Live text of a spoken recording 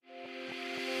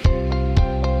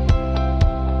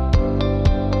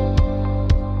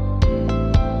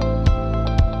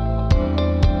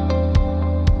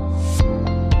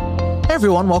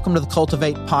everyone. Welcome to the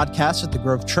Cultivate podcast at the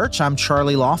Grove Church. I'm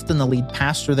Charlie Lofton, the lead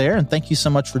pastor there, and thank you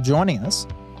so much for joining us.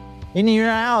 And you're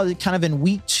now kind of in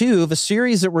week 2 of a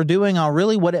series that we're doing on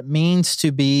really what it means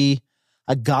to be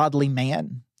a godly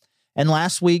man. And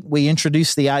last week, we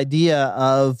introduced the idea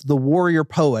of the warrior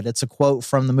poet. It's a quote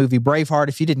from the movie Braveheart.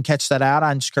 If you didn't catch that out,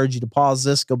 I encourage you to pause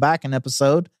this, go back an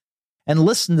episode, and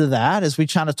listen to that as we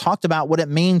kind of talked about what it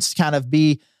means to kind of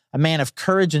be a man of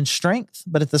courage and strength,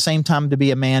 but at the same time to be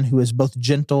a man who is both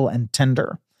gentle and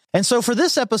tender. And so for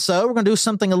this episode, we're going to do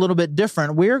something a little bit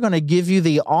different. We're going to give you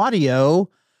the audio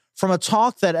from a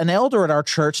talk that an elder at our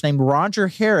church named Roger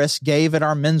Harris gave at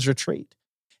our men's retreat.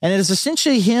 And it is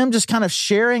essentially him just kind of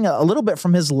sharing a little bit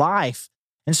from his life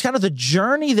and just kind of the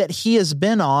journey that he has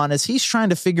been on as he's trying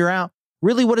to figure out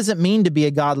really what does it mean to be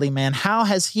a godly man? How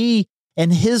has he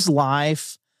in his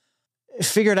life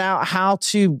figured out how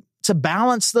to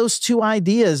balance those two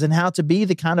ideas and how to be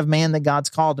the kind of man that God's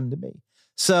called him to be.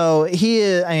 So he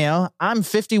is, I'm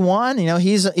 51,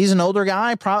 he's an older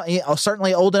guy, probably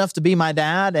certainly old enough to be my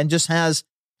dad, and just has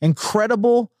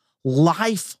incredible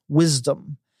life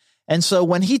wisdom. And so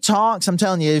when he talks, I'm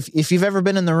telling you, if you've ever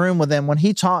been in the room with him, when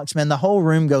he talks, man, the whole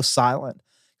room goes silent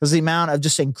because the amount of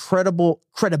just incredible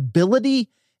credibility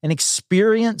and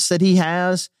experience that he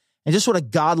has and just what a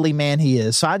godly man he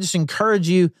is. So I just encourage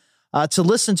you to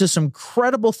listen to some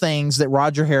credible things that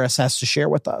Roger Harris has to share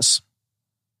with us.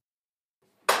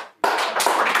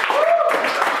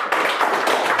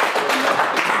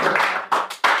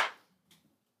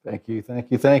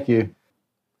 Thank you.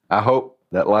 I hope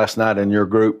that last night in your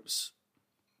groups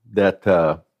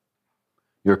that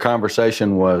your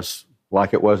conversation was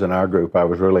like it was in our group. I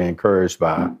was really encouraged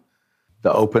by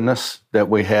the openness that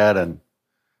we had, and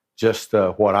just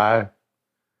what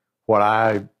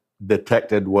I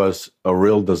detected was a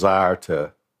real desire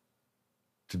to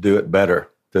do it better,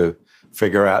 to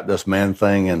figure out this man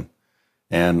thing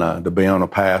and to be on a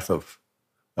path of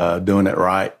doing it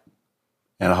right.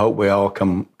 And I hope we all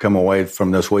come away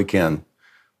from this weekend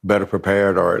better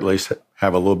prepared, or at least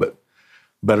have a little bit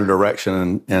better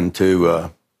direction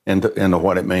into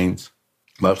what it means.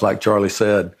 But it's like Charlie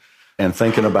said, and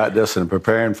thinking about this and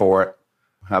preparing for it,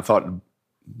 I thought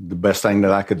the best thing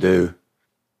that I could do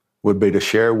would be to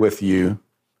share with you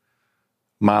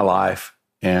my life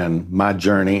and my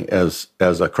journey as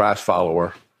a Christ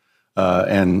follower,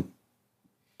 and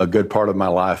a good part of my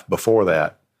life before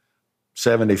that,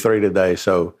 73 today.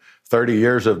 So 30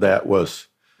 years of that was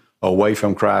away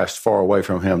from Christ, far away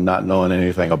from him, not knowing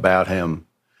anything about him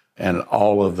and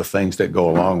all of the things that go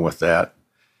along with that.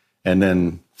 And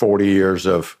then 40 years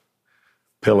of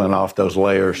peeling off those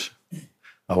layers,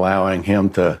 allowing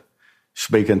him to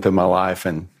speak into my life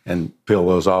and peel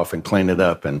those off and clean it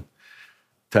up and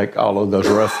take all of the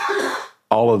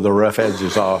rough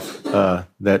edges off.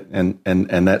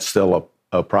 And that's still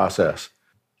a process.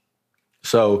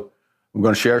 So I'm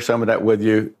going to share some of that with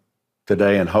you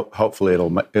today, and hopefully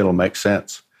it'll make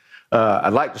sense.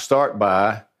 I'd like to start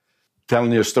by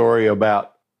telling you a story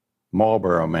about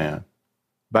Marlboro Man.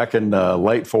 Back in the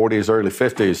late 40s, early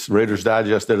 50s, Reader's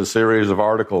Digest did a series of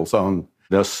articles on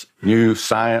this new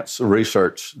science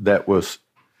research that was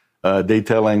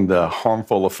detailing the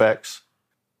harmful effects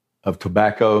of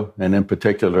tobacco, and in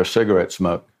particular cigarette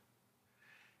smoke.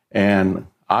 And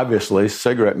obviously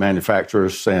cigarette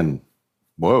manufacturers saying,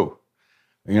 whoa,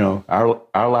 our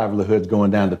livelihood's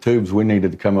going down the tubes. We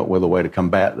needed to come up with a way to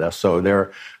combat this. So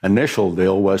their initial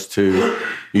deal was to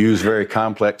use very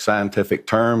complex scientific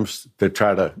terms to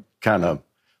try to kind of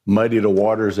muddy the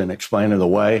waters and explain it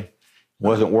away.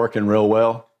 Wasn't working real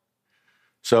well.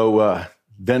 So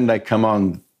then they come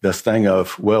on this thing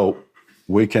of, well,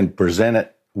 we can present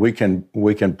it. We can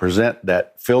present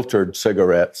that filtered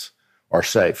cigarettes are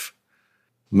safe.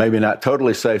 Maybe not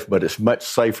totally safe, but it's much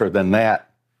safer than that.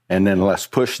 And then let's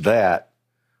push that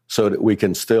so that we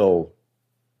can still,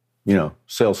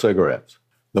 sell cigarettes.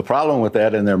 The problem with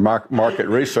that in their market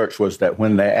research was that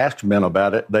when they asked men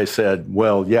about it, they said,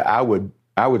 well, yeah,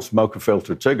 I would smoke a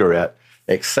filtered cigarette,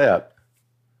 except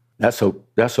that's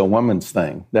a woman's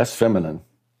thing. That's feminine.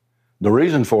 The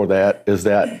reason for that is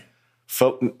that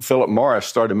Philip Morris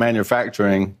started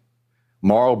manufacturing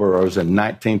Marlboros in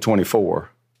 1924.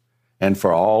 And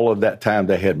for all of that time,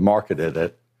 they had marketed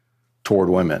it toward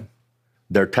women.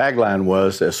 Their tagline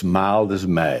was, as mild as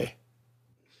May.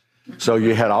 So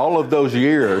you had all of those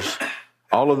years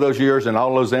and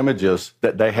all those images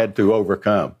that they had to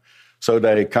overcome. So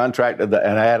they contracted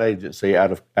an ad agency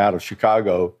out of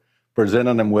Chicago,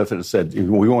 presented them with it and said,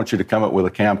 we want you to come up with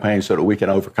a campaign so that we can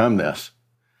overcome this.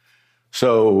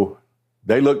 So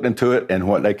they looked into it, and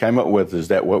what they came up with is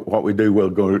that what we do, we'll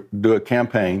go do a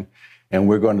campaign and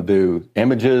we're going to do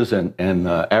images and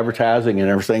advertising and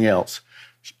everything else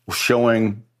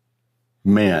showing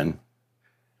men,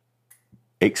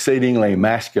 exceedingly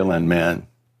masculine men,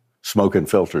 smoking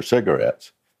filtered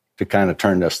cigarettes to kind of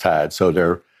turn this tide.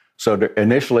 So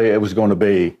initially it was going to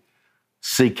be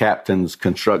sea captains,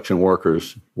 construction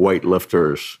workers,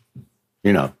 weightlifters,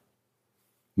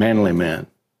 manly men.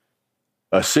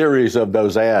 A series of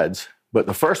those ads, but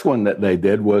the first one that they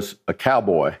did was a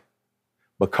cowboy,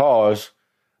 because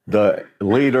the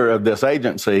leader of this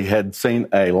agency had seen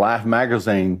a Life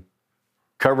magazine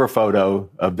cover photo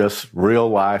of this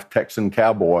real-life Texan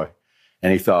cowboy,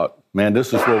 and he thought, man,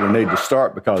 this is where we need to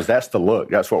start, because that's the look.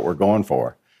 That's what we're going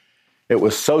for. It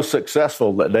was so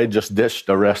successful that they just ditched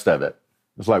the rest of it.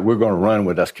 It's like, we're going to run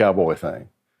with this cowboy thing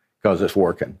because it's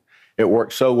working. It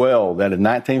worked so well that in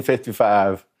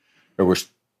 1955, there was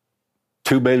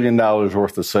 $2 billion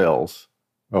worth of sales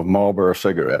of Marlboro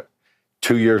cigarette.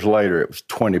 2 years later, it was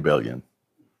 $20 billion.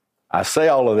 I say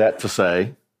all of that to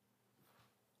say,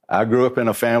 I grew up in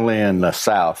a family in the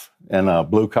South, in a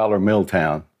blue-collar mill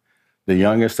town, the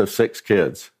youngest of 6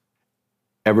 kids.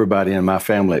 Everybody in my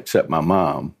family except my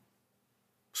mom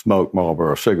smoked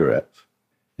Marlboro cigarettes.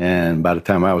 And by the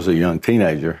time I was a young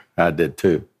teenager, I did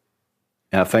too.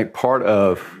 And I think part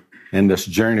of, in this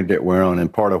journey that we're on,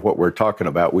 and part of what we're talking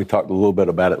about, we talked a little bit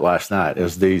about it last night,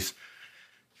 is these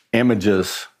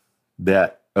images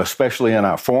that, especially in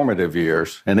our formative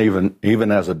years, and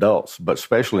even as adults, but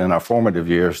especially in our formative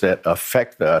years, that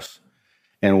affect us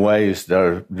in ways that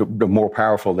are more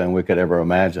powerful than we could ever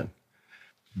imagine.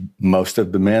 Most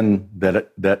of the men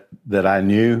that I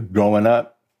knew growing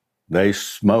up, they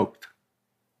smoked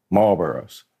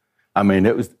Marlboros. I mean,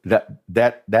 it was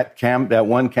that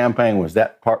one campaign was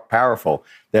that powerful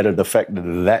that it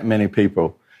affected that many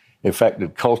people,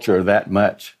 affected culture that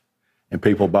much, and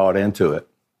people bought into it.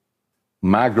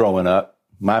 My growing up,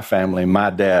 my family, my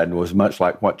dad was much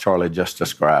like what Charlie just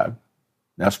described.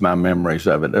 That's my memories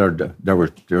of it. There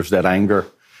was that anger,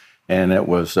 and it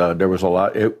was there was a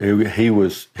lot. He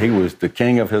was the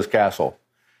king of his castle.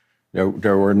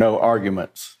 There were no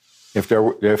arguments. If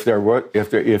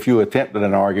you attempted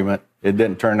an argument, it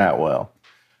didn't turn out well.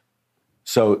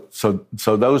 So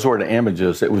those were the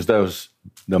images. It was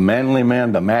the manly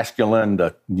men, the masculine,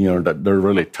 they're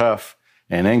really tough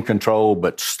and in control,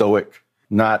 but stoic.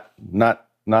 Not a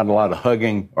lot of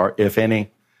hugging, or if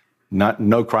any,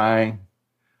 no crying.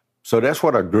 So that's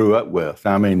what I grew up with.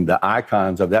 I mean, the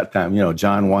icons of that time,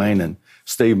 John Wayne and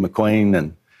Steve McQueen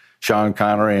and Sean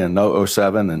Connery and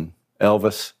 007 and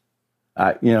Elvis.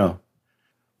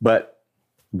 But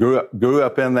grew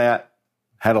up in that,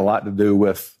 had a lot to do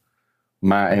with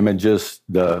my images,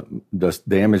 the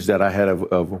image that I had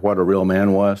of what a real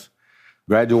man was.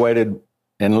 Graduated,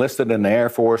 enlisted in the Air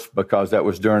Force because that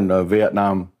was during the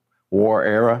Vietnam War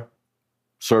era.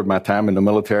 Served my time in the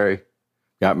military,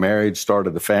 got married,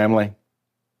 started the family,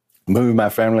 moved my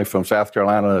family from South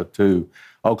Carolina to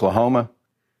Oklahoma.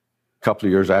 A couple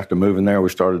of years after moving there, we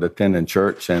started attending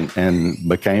church and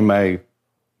became a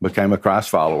Christ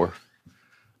follower.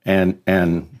 And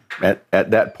at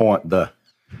that point, the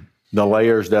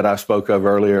layers that I spoke of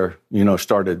earlier,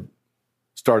 started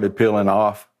peeling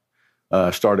off,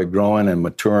 started growing and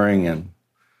maturing and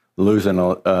losing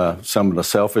some of the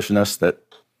selfishness that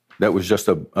was just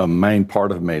a main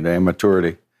part of me, the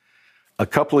immaturity. A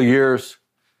couple of years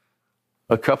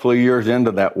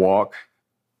into that walk,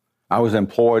 I was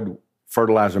employed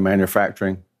fertilizer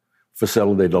manufacturing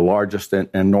facility, the largest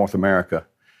in North America.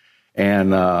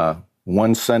 And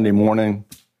one Sunday morning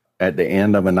at the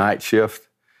end of a night shift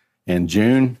in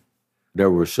June, there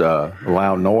was a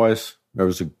loud noise. There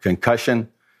was a concussion,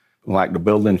 like the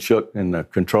building shook in the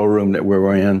control room that we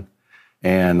were in.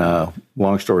 And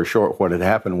long story short, what had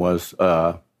happened was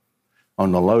on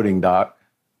the loading dock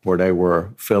where they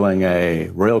were filling a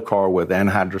rail car with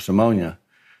anhydrous ammonia,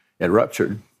 it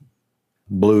ruptured,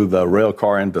 blew the rail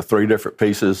car into 3 different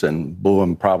pieces and blew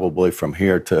them probably from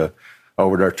here to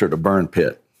over there to the burn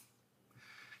pit.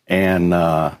 And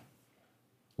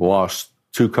lost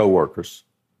 2 coworkers.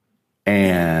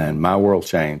 And my world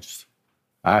changed.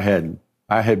 I had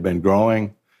been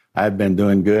growing. I had been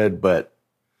doing good, but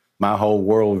my whole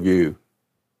worldview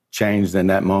changed in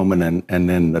that moment. And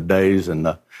then the days and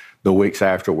the weeks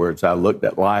afterwards, I looked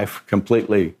at life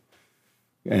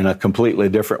in a completely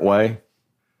different way.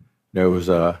 There was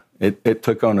it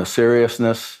took on a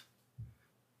seriousness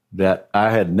that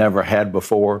I had never had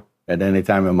before at any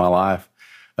time in my life,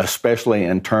 especially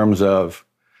in terms of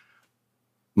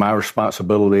my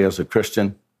responsibility as a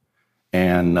Christian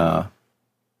and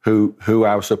who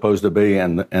I was supposed to be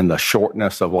and the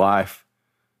shortness of life.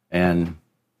 And,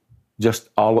 just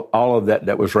all of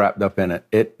that was wrapped up in it.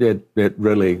 It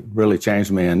really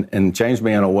changed me and changed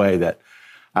me in a way that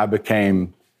I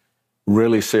became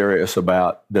really serious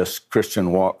about this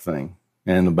Christian walk thing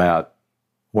and about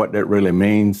what that really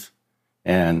means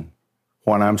and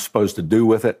what I'm supposed to do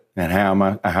with it and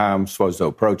how I'm supposed to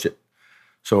approach it.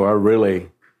 So it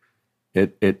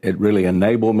really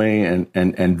enabled me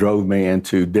and drove me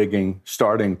into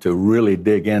starting to really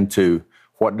dig into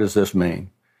what does this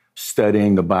mean?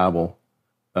 Studying the Bible,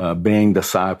 being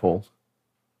discipled,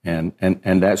 and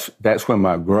that's when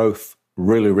my growth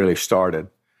really started.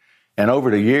 And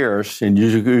over the years, and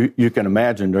you can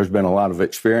imagine, there's been a lot of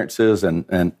experiences and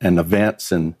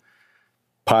events and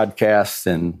podcasts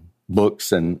and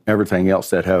books and everything else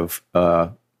that have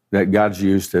that God's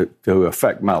used to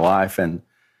affect my life and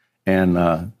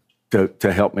to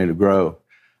help me to grow.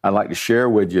 I'd like to share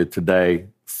with you today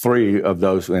 3 of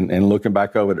those. And looking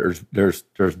back over it,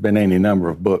 there's been any number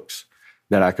of books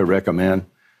that I could recommend.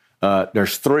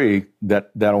 There's 3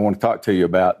 that I want to talk to you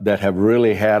about that have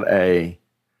really had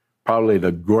probably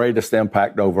the greatest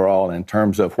impact overall in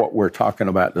terms of what we're talking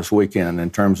about this weekend, in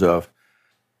terms of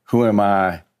who am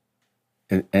I,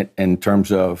 in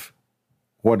terms of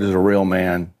what is a real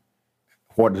man,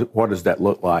 what does that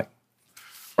look like?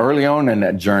 Early on in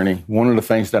that journey, one of the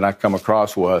things that I come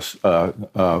across was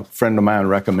a friend of mine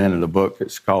recommended a book.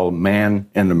 It's called Man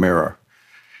in the Mirror.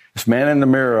 It's Man in the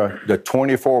Mirror, the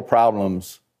 24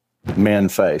 problems men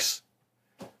face.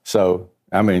 So,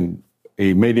 I mean,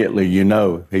 immediately he's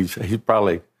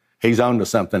on to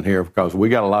something here because we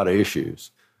got a lot of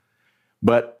issues.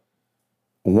 But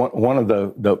one of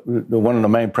the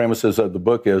main premises of the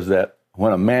book is that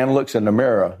when a man looks in the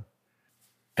mirror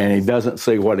and he doesn't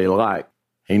see what he likes,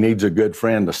 he needs a good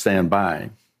friend to stand by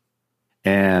him.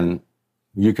 And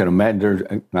you can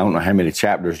imagine, I don't know how many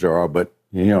chapters there are, but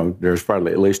there's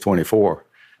probably at least 24.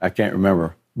 I can't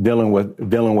remember. Dealing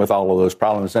with all of those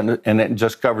problems, and it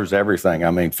just covers everything.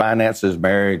 I mean, finances,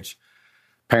 marriage,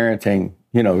 parenting.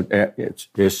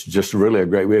 It's just really a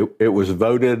great. It was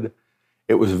voted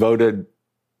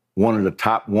one of the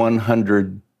top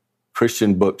 100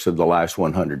 Christian books of the last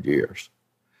 100 years.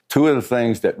 2 of the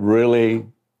things that really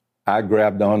I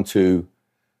grabbed onto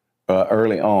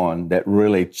early on that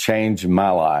really changed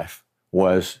my life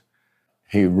was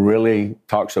he really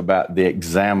talks about the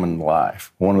examined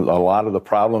life. A lot of the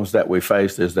problems that we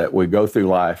face is that we go through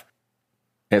life,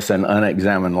 it's an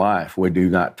unexamined life. We do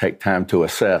not take time to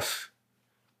assess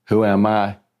who am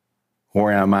I,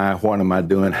 where am I, what am I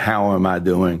doing, how am I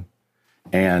doing,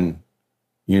 and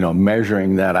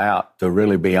measuring that out to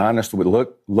really be honest with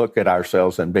look at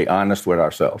ourselves and be honest with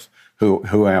ourselves.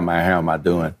 Who am I? How am I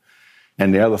doing?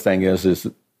 And the other thing is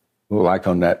like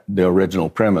on the original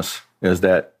premise, is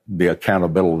that the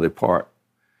accountability part.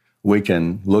 We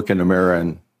can look in the mirror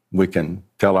and we can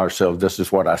tell ourselves, this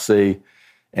is what I see.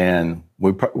 And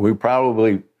we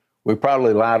probably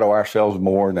lie to ourselves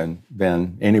more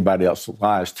than anybody else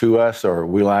lies to us, or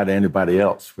we lie to anybody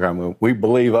else. I mean, we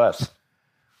believe us.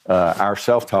 Our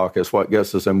self-talk is what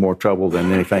gets us in more trouble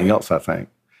than anything else, I think.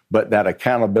 But that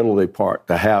accountability part,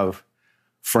 to have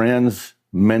friends,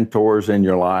 mentors in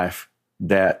your life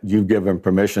that you've given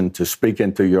permission to speak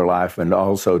into your life, and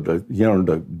also to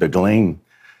glean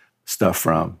stuff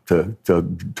from,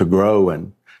 to grow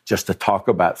and just to talk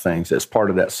about things. It's part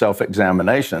of that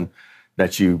self-examination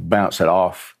that you bounce it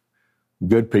off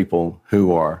good people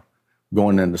who are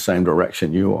going in the same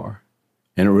direction you are.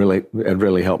 And it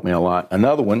really helped me a lot.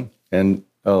 Another one, and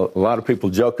a lot of people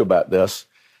joke about this,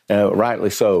 rightly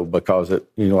so, because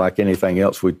like anything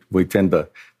else, we tend to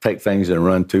take things and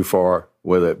run too far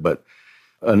with it. But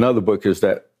another book is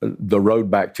that The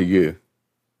Road Back to You,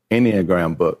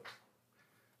 Enneagram book.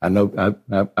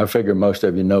 I figure most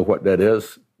of you know what that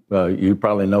is. You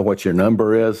probably know what your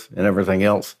number is and everything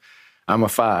else. I'm a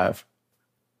 5.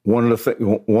 One of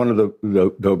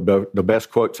the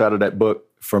best quotes out of that book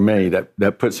for me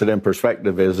that puts it in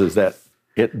perspective is that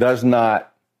it does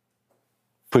not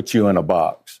put you in a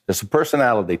box. It's a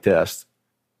personality test,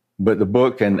 but the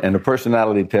book and the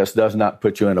personality test does not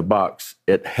put you in a box.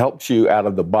 It helps you out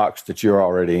of the box that you're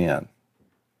already in.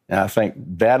 And I think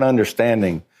that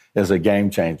understanding is a game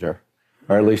changer,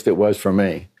 or at least it was for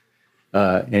me.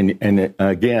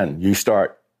 Again, you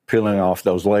start peeling off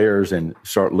those layers and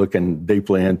start looking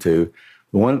deeply into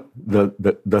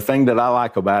the thing that I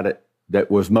like about it that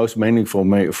was most meaningful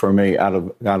for me out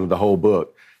of the whole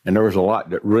book. And there was a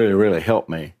lot that really, really helped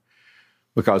me,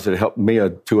 because it helped me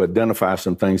to identify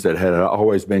some things that had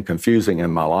always been confusing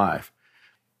in my life.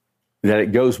 That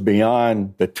it goes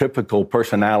beyond the typical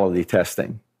personality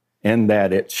testing, in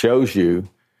that it shows you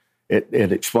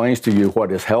It explains to you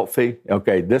what is healthy.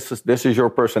 Okay, this is your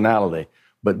personality,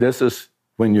 but this is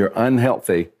when you're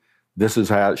unhealthy, this is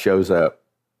how it shows up.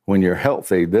 When you're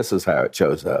healthy, this is how it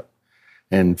shows up.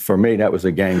 And for me, that was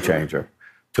a game changer,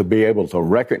 to be able to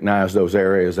recognize those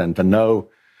areas and to know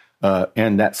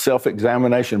in that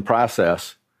self-examination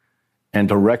process and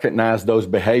to recognize those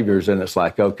behaviors. And it's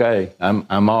like, okay,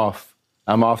 I'm off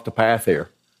the path here.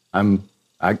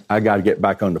 I got to get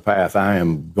back on the path. I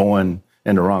am going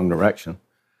in the wrong direction.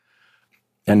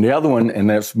 And the other one, and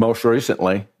that's most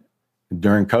recently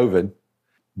during COVID,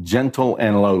 gentle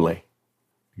and lowly.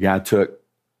 The guy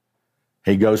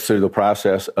he goes through the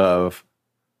process of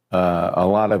a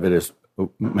lot of it is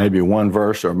maybe one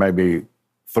verse or maybe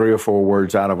 3 or 4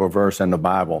 words out of a verse in the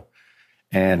Bible.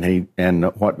 And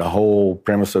what the whole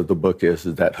premise of the book is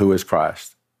that who is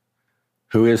Christ?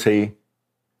 Who is he?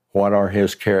 What are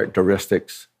his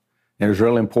characteristics? And it was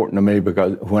really important to me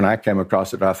because when I came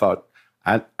across it, I thought,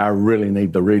 I really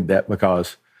need to read that,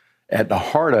 because at the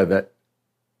heart of it,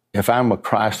 if I'm a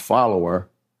Christ follower,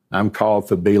 I'm called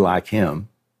to be like him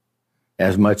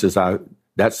as much as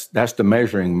that's the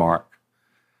measuring mark.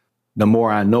 The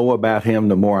more I know about him,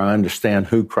 the more I understand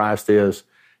who Christ is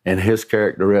and his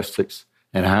characteristics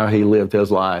and how he lived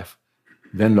his life,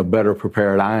 then the better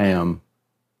prepared I am.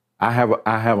 I have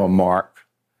a mark.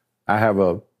 I have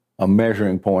a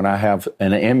measuring point. I have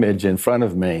an image in front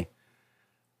of me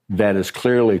that is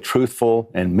clearly truthful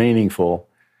and meaningful,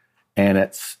 and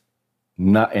it's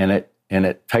not, and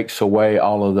it takes away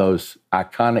all of those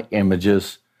iconic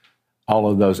images,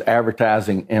 all of those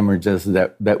advertising images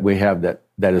that we have that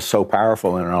is so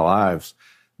powerful in our lives,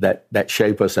 that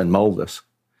shape us and mold us.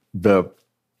 The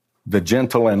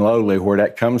gentle and lowly, where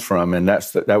that comes from, and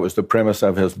that was the premise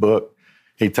of his book.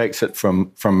 He takes it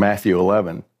from Matthew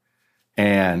 11.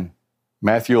 And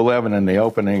Matthew 11, in the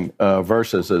opening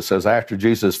verses, it says, after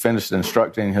Jesus finished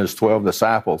instructing his 12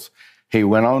 disciples, he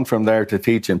went on from there to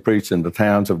teach and preach in the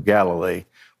towns of Galilee.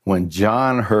 When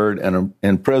John heard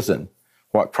in prison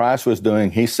what Christ was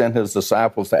doing, he sent his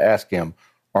disciples to ask him,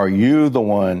 are you the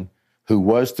one who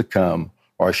was to come,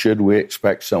 or should we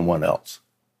expect someone else?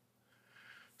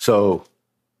 So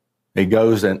he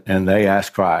goes and they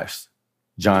ask Christ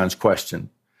John's question.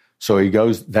 So he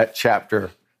goes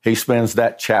he spends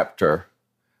that chapter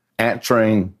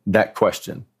answering that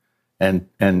question and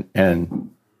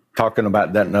talking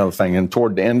about that and other thing. And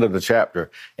toward the end of the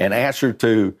chapter, an answer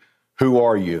to, who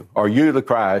are you? Are you the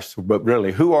Christ? But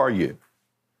really, who are you?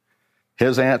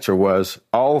 His answer was,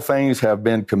 all things have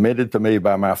been committed to me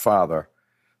by my Father.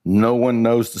 No one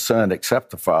knows the Son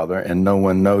except the Father, and no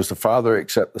one knows the Father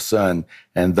except the Son,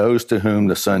 and those to whom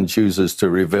the Son chooses to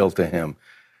reveal to him.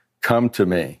 Come to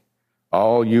me,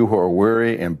 all you who are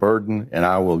weary and burdened, and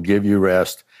I will give you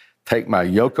rest. Take my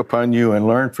yoke upon you and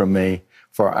learn from me,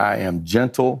 for I am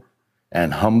gentle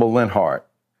and humble in heart,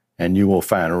 and you will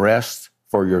find rest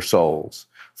for your souls.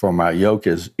 For my yoke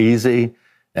is easy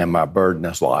and my burden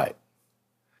is light.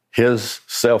 His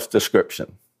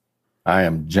self-description, I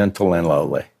am gentle and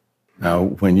lowly. Now,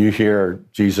 when you hear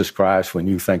Jesus Christ, when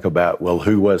you think about, well,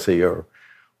 who was he or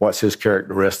what's his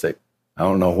characteristic? I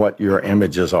don't know what your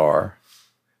images are.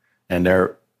 And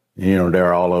they're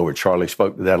all over. Charlie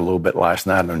spoke to that a little bit last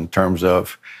night in terms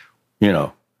of,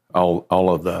 all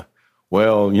of the,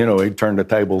 he turned the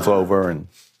tables over and,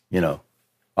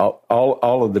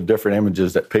 all of the different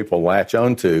images that people latch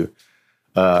onto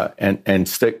and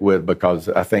stick with, because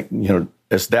I think,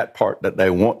 it's that part that they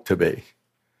want to be,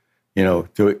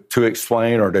 to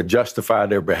explain or to justify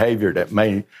their behavior that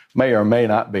may or may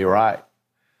not be right.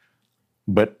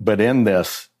 But in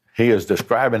this, he is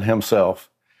describing himself,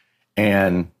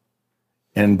 and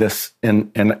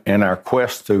in our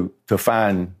quest to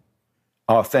find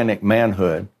authentic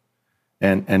manhood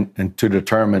and to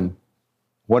determine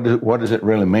what does it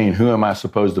really mean? Who am I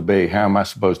supposed to be? How am I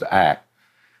supposed to act?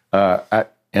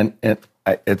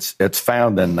 It's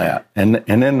found in that. And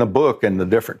in the book, in the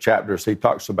different chapters, he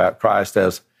talks about Christ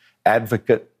as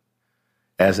advocate,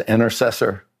 as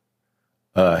intercessor,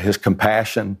 his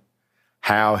compassion,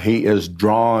 how he is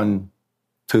drawn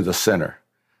to the sinner.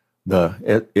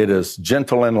 It is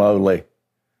gentle and lowly,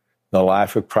 the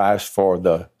life of Christ for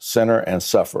the sinner and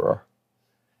sufferer.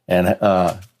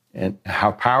 And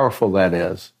how powerful that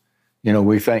is.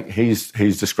 We think he's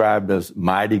described as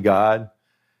mighty God.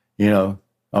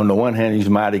 On the one hand, he's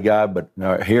mighty God,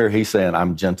 but here he's saying,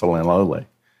 I'm gentle and lowly.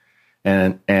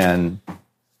 And I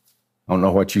don't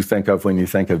know what you think of when you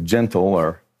think of gentle,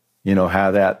 or,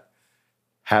 how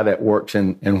that works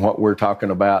in what we're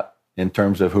talking about in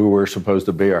terms of who we're supposed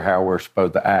to be or how we're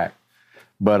supposed to act.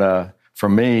 But for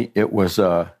me, it was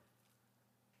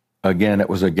again, it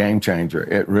was a game changer.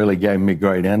 It really gave me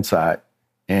great insight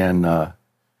and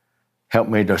helped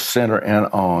me to center in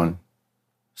on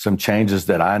some changes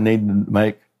that I needed to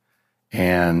make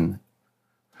and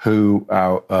who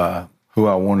I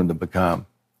wanted to become.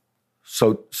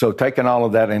 So taking all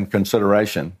of that in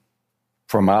consideration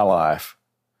for my life,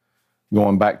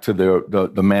 going back to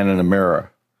the man in the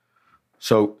mirror.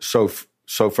 So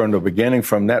from the beginning,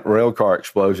 from that rail car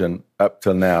explosion up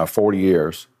to now, 40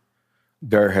 years,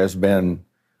 there has been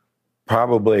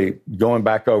probably, going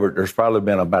back over it, there's probably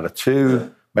been about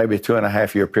a maybe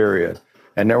 2.5 year period.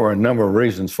 And there were a number of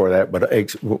reasons for that, but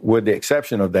with the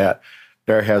exception of that,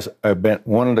 there has been,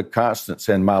 one of the constants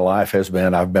in my life has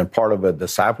been, I've been part of a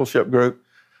discipleship group,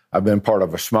 I've been part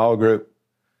of a small group,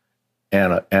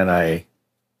 and a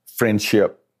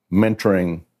friendship,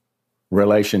 mentoring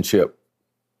relationship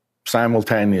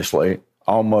simultaneously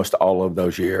almost all of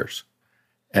those years.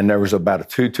 And there was about a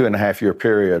 2.5 year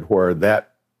period where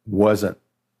that wasn't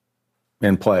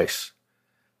in place.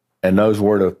 And those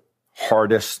were the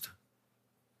hardest,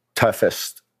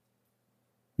 toughest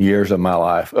years of my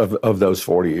life, of those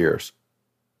 40 years.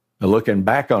 And looking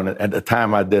back on it, at the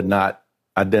time I did not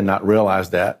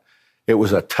realize that. It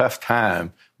was a tough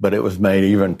time, but it was made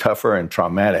even tougher and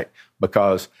traumatic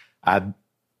because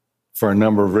for a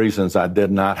number of reasons, I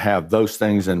did not have those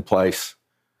things in place.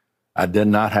 I did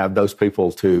not have those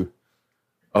people to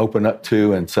open up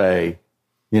to and say,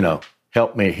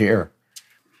 help me here.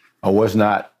 I was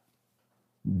not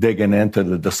digging into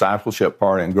the discipleship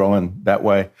part and growing that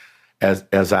way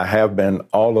as I have been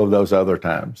all of those other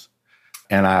times.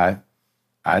 And I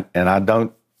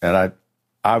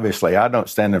obviously don't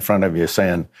stand in front of you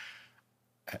saying,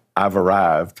 I've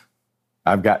arrived.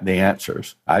 I've got the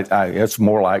answers. It's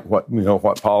more like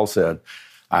what Paul said.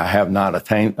 I have not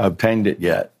obtained it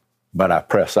yet, but I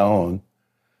press on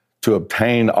to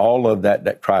obtain all of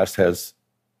that Christ has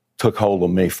took hold of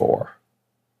me for.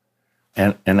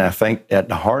 And I think at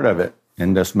the heart of it,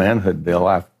 in this manhood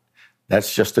deal,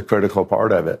 that's just the critical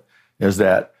part of it, is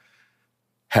that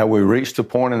have we reached a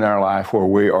point in our life where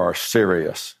we are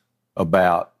serious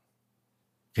about,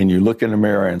 can you look in the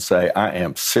mirror and say, I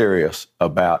am serious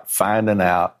about finding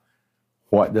out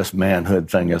what this manhood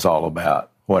thing is all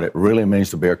about, what it really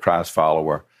means to be a Christ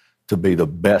follower, to be the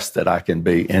best that I can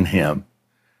be in him.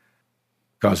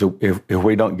 Because if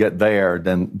we don't get there,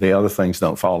 then the other things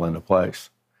don't fall into place.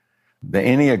 The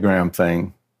Enneagram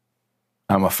thing,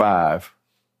 I'm a 5.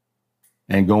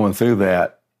 And going through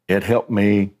that, it helped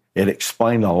me, it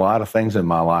explained a lot of things in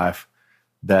my life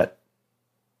that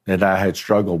I had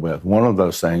struggled with. One of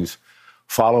those things,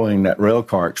 following that rail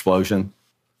car explosion,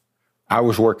 I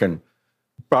was working,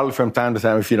 probably from time to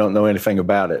time, if you don't know anything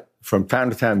about it, from time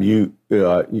to time you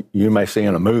may see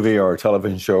in a movie or a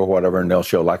television show or whatever, and they'll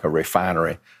show like a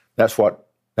refinery. That's what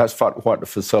the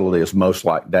facility is most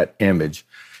like, that image.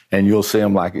 And you'll see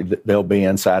them like they'll be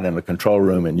inside in the control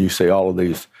room, and you see all of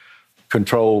these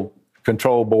control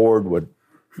board with,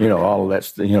 all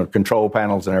of that, control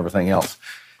panels and everything else.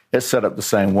 It's set up the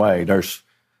same way. There's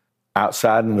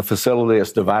outside in the facility,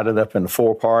 it's divided up into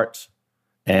 4 parts,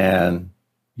 and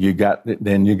you got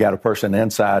a person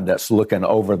inside that's looking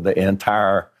over the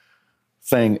entire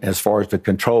thing as far as the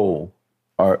control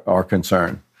are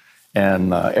concerned.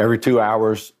 And every 2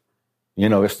 hours,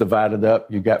 it's divided up.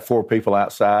 You got 4 people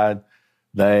outside.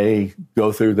 They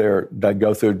go through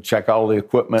to check all the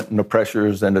equipment and the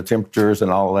pressures and the temperatures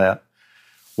and all of that.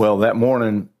 Well, that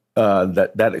morning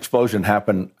that explosion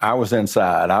happened, I was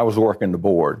inside. I was working the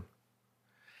board.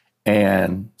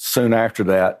 And soon after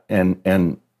that,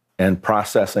 and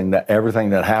processing that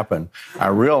everything that happened, I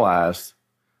realized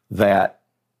that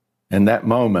in that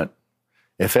moment,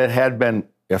 if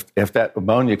that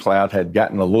ammonia cloud had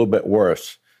gotten a little bit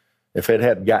worse, if it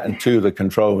had gotten to the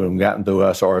control room, gotten to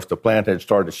us, or if the plant had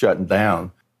started shutting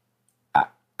down,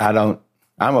 I'm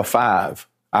a 5.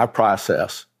 I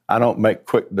process. I don't make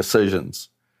quick decisions.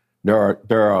 There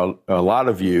are a lot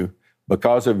of you,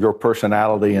 because of your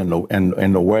personality and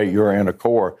the way you're in a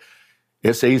core,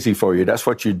 it's easy for you. That's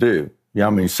what you do.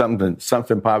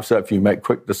 Something pops up, you make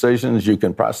quick decisions, you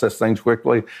can process things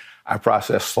quickly. I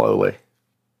process slowly.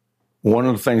 One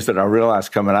of the things that I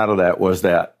realized coming out of that was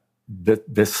that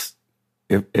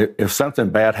if something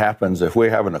bad happens, if we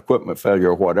have an equipment failure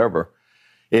or whatever,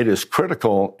 it is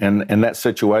critical in that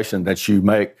situation that you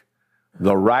make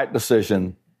the right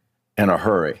decision in a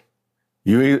hurry.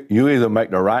 You either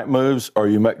make the right moves or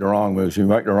you make the wrong moves. You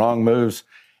make the wrong moves,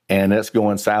 and it's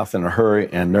going south in a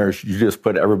hurry, and you just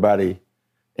put everybody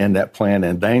in that plant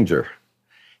in danger.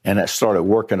 And it started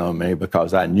working on me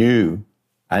because I knew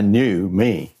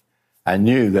me. I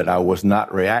knew that I was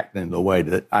not reacting the way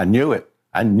that I knew it.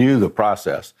 I knew the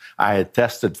process. I had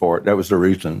tested for it. That was the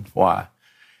reason why.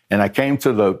 And I came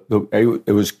to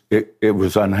it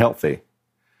was unhealthy.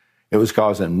 It was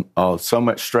causing so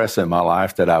much stress in my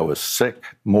life that I was sick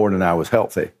more than I was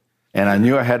healthy. And I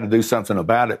knew I had to do something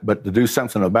about it, but to do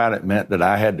something about it meant that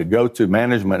I had to go to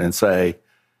management and say,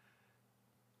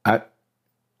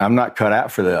 I'm not cut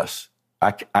out for this.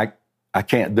 I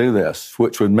can't do this,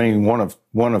 which would mean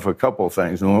one of a couple of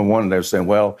things. And one of them saying,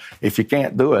 well, if you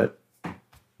can't do it,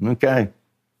 okay,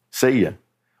 see ya.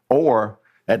 Or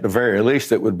at the very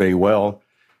least, it would be, well,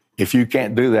 if you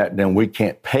can't do that, then we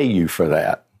can't pay you for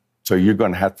that. So you're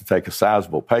going to have to take a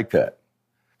sizable pay cut.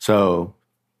 So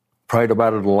prayed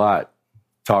about it a lot,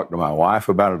 talked to my wife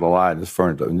about it a lot, as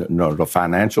for the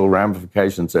financial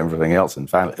ramifications and everything else. And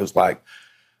finally, it was like,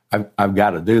 I've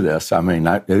got to do this. I mean,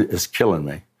 it's killing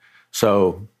me.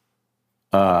 So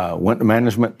went to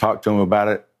management, talked to them about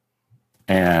it,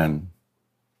 and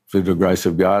through the grace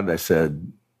of God, they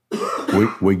said,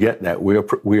 we get that. We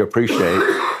appreciate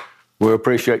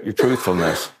your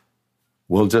truthfulness.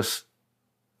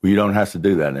 You don't have to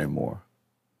do that anymore.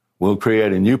 We'll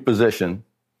create a new position.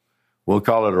 We'll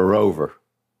call it a rover.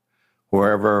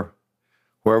 Wherever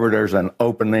there's an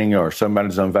opening or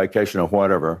somebody's on vacation or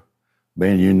whatever,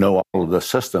 being you know all of the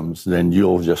systems, then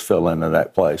you'll just fill into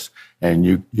that place and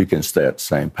you can stay at the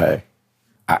same pay.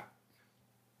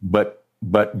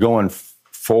 But going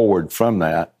forward from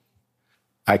that,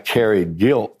 I carried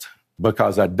guilt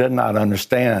because I did not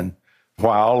understand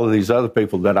why all of these other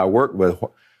people that I work with,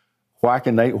 why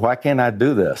can't I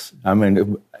do this? I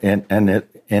mean,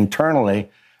 internally,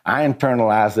 I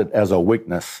internalize it as a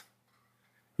weakness.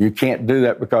 You can't do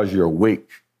that because you're weak.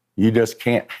 You just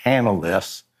can't handle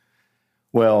this.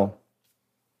 Well,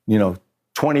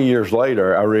 20 years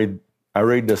later, I read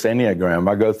this Enneagram.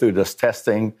 I go through this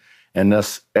testing and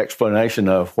this explanation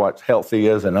of what healthy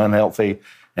is and unhealthy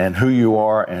and who you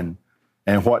are and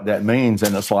what that means.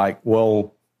 And it's like,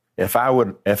 well, if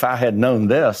I had known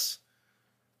this,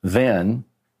 then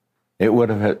it would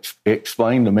have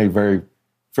explained to me very,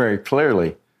 very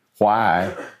clearly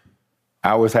why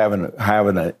I was having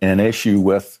an issue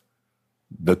with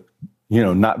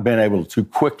not being able to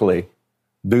quickly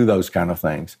do those kind of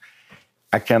things.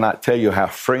 I cannot tell you how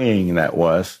freeing that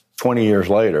was 20 years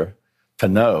later to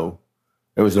know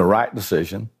it was the right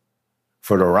decision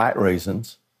for the right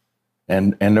reasons.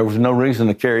 And there was no reason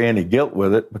to carry any guilt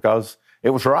with it because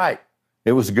it was right.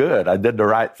 It was good. I did the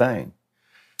right thing.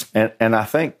 And I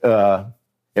think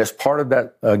it's part of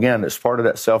that, again, it's part of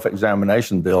that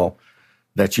self-examination deal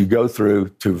that you go through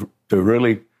to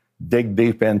really dig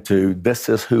deep into, this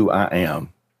is who I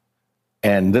am.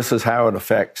 And this is how it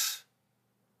affects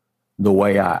the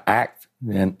way I act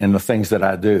and the things that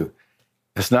I do.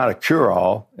 It's not a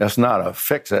cure-all. It's not a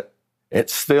fix-it.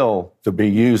 It's still to be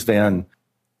used in,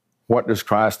 what does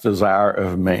Christ desire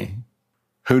of me?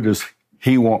 Who does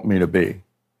he want me to be?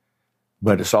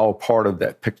 But it's all part of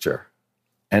that picture.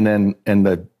 And then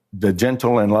the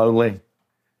gentle and lowly,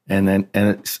 and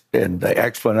the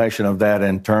explanation of that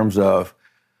in terms of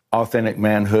authentic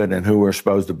manhood and who we're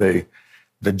supposed to be.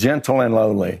 The gentle and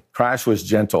lowly. Christ was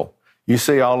gentle. You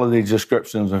see all of these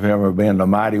descriptions of him as being the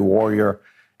mighty warrior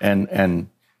and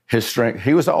his strength.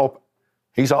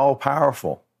 He's all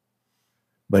powerful,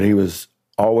 but he was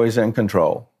always in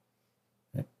control.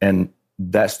 And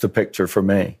that's the picture for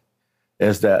me,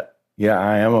 is that, yeah,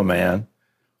 I am a man.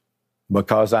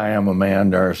 Because I am a man,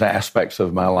 there's aspects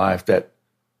of my life that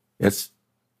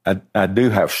I do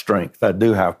have strength. I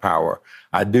do have power.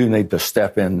 I do need to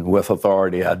step in with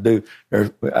authority.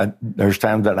 There's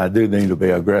times that I do need to be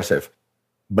aggressive.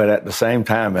 But at the same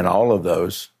time, in all of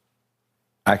those,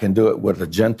 I can do it with a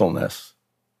gentleness.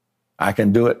 I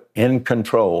can do it in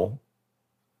control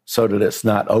so that it's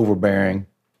not overbearing.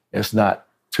 It's not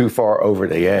too far over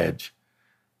the edge.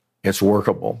 It's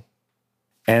workable.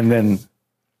 And then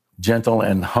gentle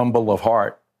and humble of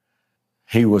heart.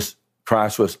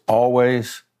 Christ was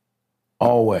always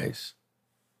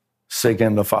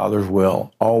seeking the Father's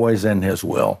will, always in his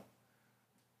will,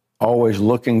 always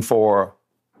looking for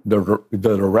the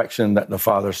direction that the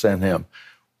Father sent him.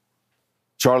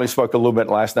 Charlie spoke a little bit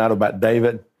last night about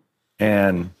David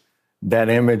and that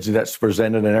image that's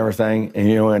presented and everything, and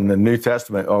in the New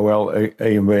Testament,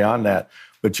 even beyond that.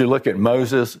 But you look at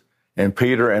Moses and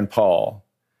Peter and Paul,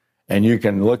 and you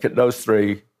can look at those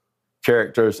three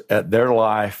characters at their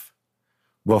life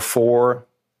before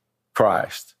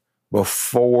Christ,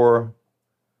 before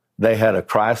they had a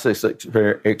crisis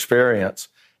experience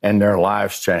and their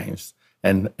lives changed,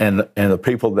 and the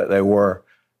people that they were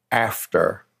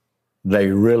after they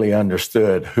really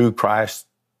understood who Christ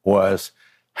was,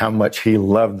 how much he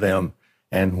loved them,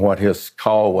 and what his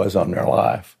call was on their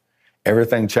life,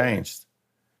 everything changed.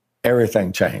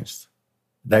 Everything changed.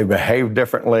 They behaved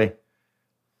differently.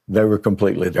 They were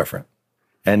completely different.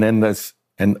 And then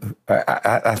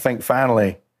I think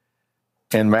finally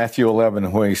in Matthew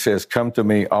 11, when he says, "Come to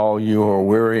me, all you who are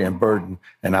weary and burdened,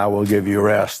 and I will give you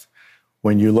rest."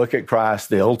 When you look at Christ,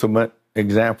 the ultimate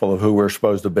example of who we're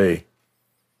supposed to be,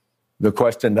 the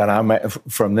question that I'm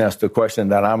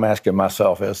asking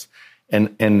myself is,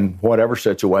 in whatever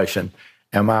situation,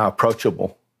 am I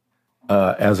approachable?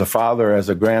 As a father, as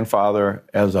a grandfather,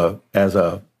 as a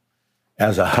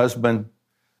husband,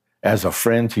 as a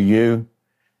friend to you,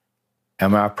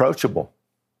 am I approachable?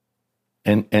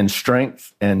 In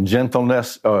strength and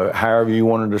gentleness, or however you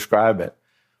want to describe it.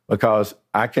 Because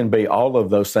I can be all of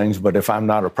those things, but if I'm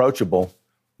not approachable,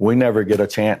 we never get a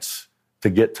chance to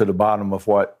get to the bottom of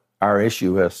what our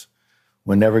issue is.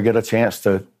 We never get a chance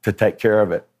to take care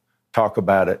of it, talk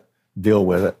about it, deal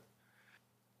with it.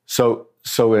 So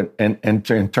in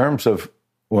terms of,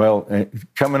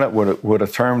 coming up with a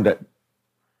term that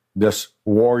this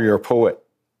warrior poet,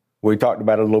 we talked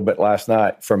about it a little bit last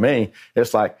night. For me,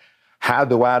 it's like, how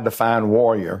do I define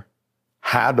warrior?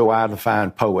 How do I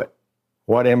define poet?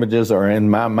 What images are in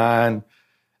my mind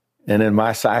and in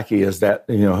my psyche is that,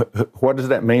 what does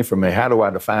that mean for me? How do I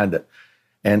define it?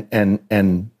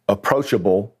 And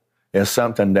approachable is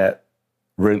something that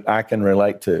I can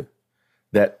relate to,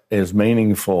 that is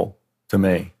meaningful to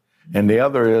me. And the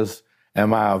other is,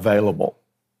 am I available?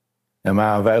 Am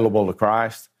I available to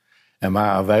Christ? Am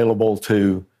I available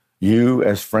to you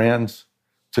as friends,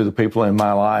 to the people in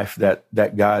my life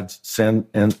that God sent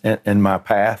in my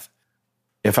path?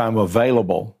 If I'm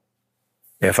available,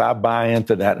 if I buy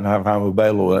into that and if I'm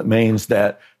available, it means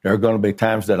that there are going to be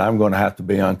times that I'm going to have to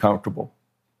be uncomfortable.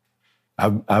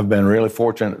 I've been really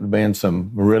fortunate to be in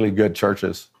some really good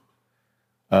churches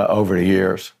over the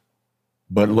years.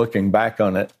 But looking back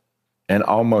on it, and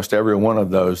almost every one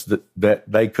of those,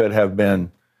 that they could have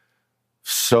been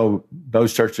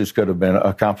those churches could have been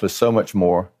accomplished so much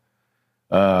more,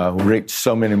 reached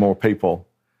so many more people,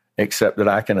 except that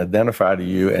I can identify to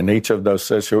you in each of those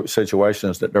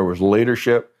situations that there was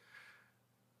leadership,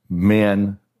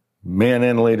 men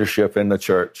in leadership in the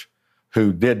church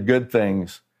who did good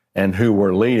things and who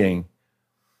were leading,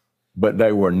 but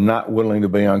they were not willing to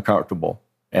be uncomfortable.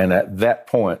 And at that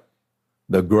point,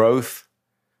 the growth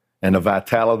and the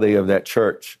vitality of that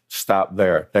church stopped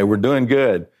there. They were doing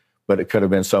good, but it could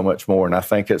have been so much more. And I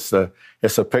think it's a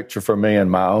picture for me in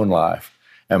my own life.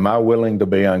 Am I willing to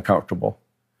be uncomfortable?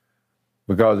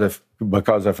 Because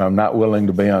if I'm not willing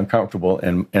to be uncomfortable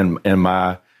in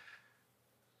all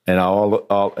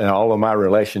of my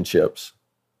relationships,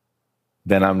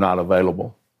 then I'm not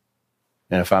available.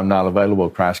 And if I'm not available,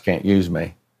 Christ can't use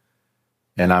me,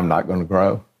 and I'm not going to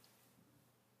grow.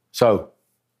 So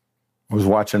I was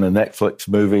watching a Netflix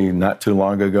movie not too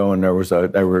long ago, and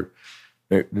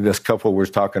this couple was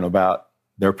talking about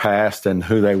their past and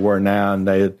who they were now, and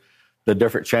the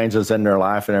different changes in their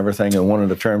life and everything. And one of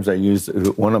the terms they used,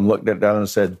 one of them looked at that and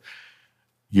said,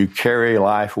 "You carry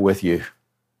life with you.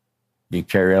 You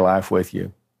carry life with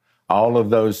you. All of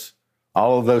those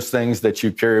things that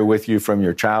you carry with you from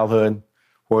your childhood,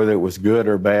 whether it was good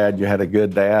or bad, you had a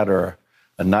good dad or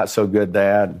a not so good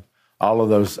dad, all of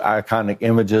those iconic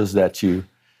images that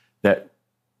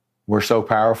were so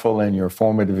powerful in your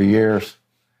formative years,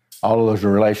 all of those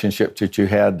relationships that you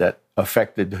had that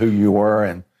affected who you were,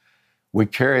 and we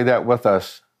carry that with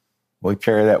us. We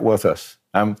carry that with us.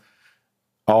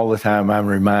 All the time I'm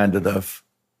reminded of,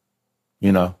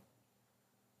 the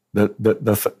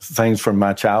things from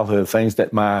my childhood, things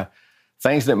that my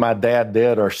dad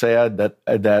did or said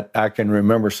that I can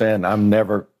remember saying, I'm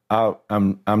not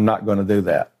going to do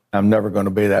that. I'm never going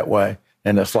to be that way.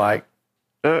 And it's like,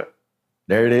 there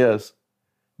it is.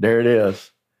 There it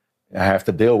is. I have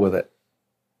to deal with it.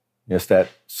 It's that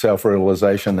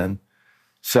self-realization and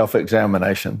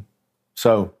self-examination.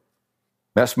 So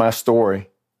that's my story.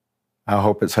 I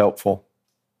hope it's helpful.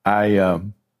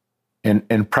 In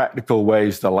practical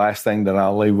ways, the last thing that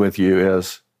I'll leave with you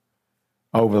is,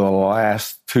 over the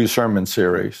last 2 sermon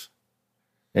series,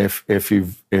 if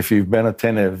you've been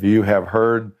attentive, you have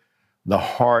heard the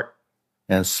heart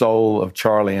and soul of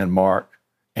Charlie and Mark,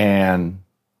 and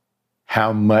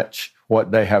how much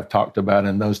what they have talked about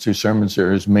in those 2 sermon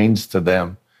series means to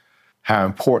them, how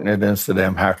important it is to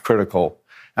them, how critical.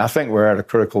 I think we're at a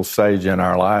critical stage in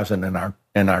our lives and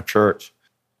in our church.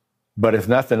 But if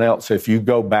nothing else, if you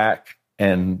go back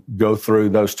and go through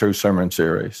those 2 sermon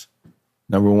series,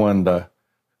 number one,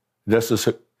 this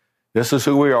is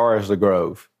who we are as the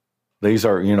Grove. These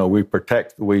are, we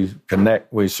protect, we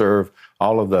connect, we serve,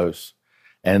 all of those.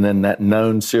 and then that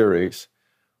known series,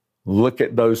 look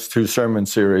at those two sermon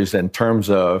series in terms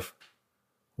of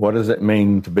what does it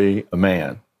mean to be a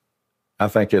man. I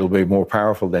think it'll be more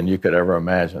powerful than you could ever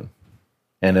imagine.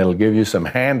 And it'll give you some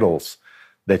handles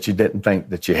that you didn't think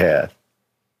that you had.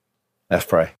 Let's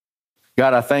pray.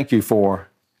 God, I thank you for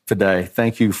today.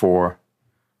 Thank you for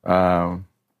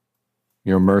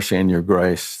your mercy and your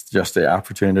grace, just the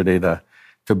opportunity to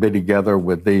be together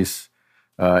with these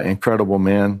incredible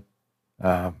men.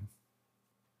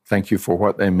 Thank you for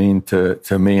what they mean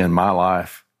to me in my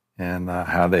life and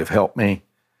how they've helped me,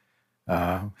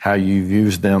 how you've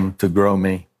used them to grow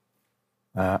me.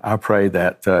 I pray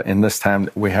that in this time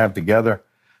that we have together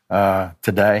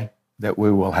today, that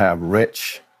we will have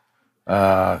rich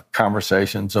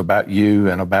conversations about you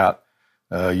and about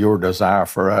your desire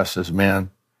for us as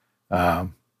men.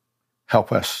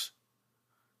 Help us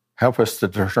to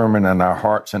determine in our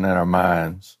hearts and in our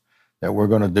minds that we're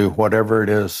going to do whatever it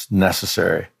is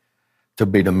necessary to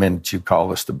be the men that you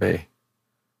call us to be.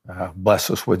 Bless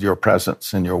us with your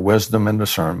presence and your wisdom and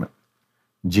discernment.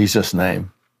 In Jesus'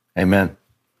 name, amen.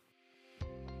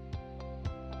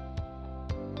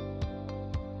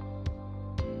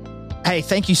 Hey,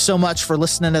 thank you so much for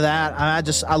listening to that.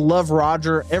 I love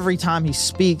Roger. Every time he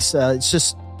speaks, it's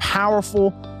just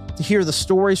powerful to hear the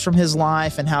stories from his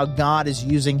life and how God is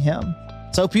using him.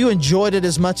 So I hope you enjoyed it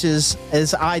as much as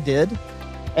I did.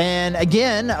 And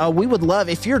again, we would love,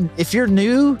 if you're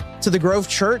new to the Grove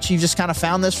Church, you just kind of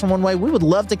found this from one way, we would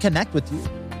love to connect with you.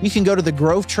 You can go to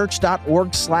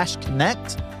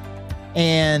thegrovechurch.org/connect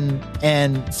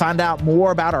and find out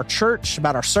more about our church,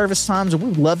 about our service times, and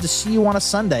we'd love to see you on a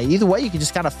Sunday. Either way, you can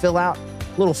just kind of fill out a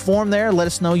little form there, let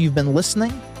us know you've been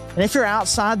listening. And if you're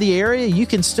outside the area, you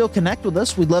can still connect with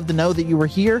us. We'd love to know that you were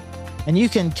here, and you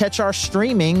can catch our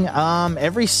streaming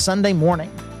every Sunday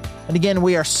morning. And again,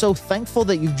 we are so thankful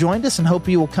that you've joined us and hope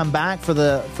you will come back for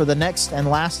the next and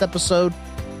last episode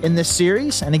in this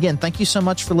series. And again, thank you so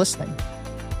much for listening.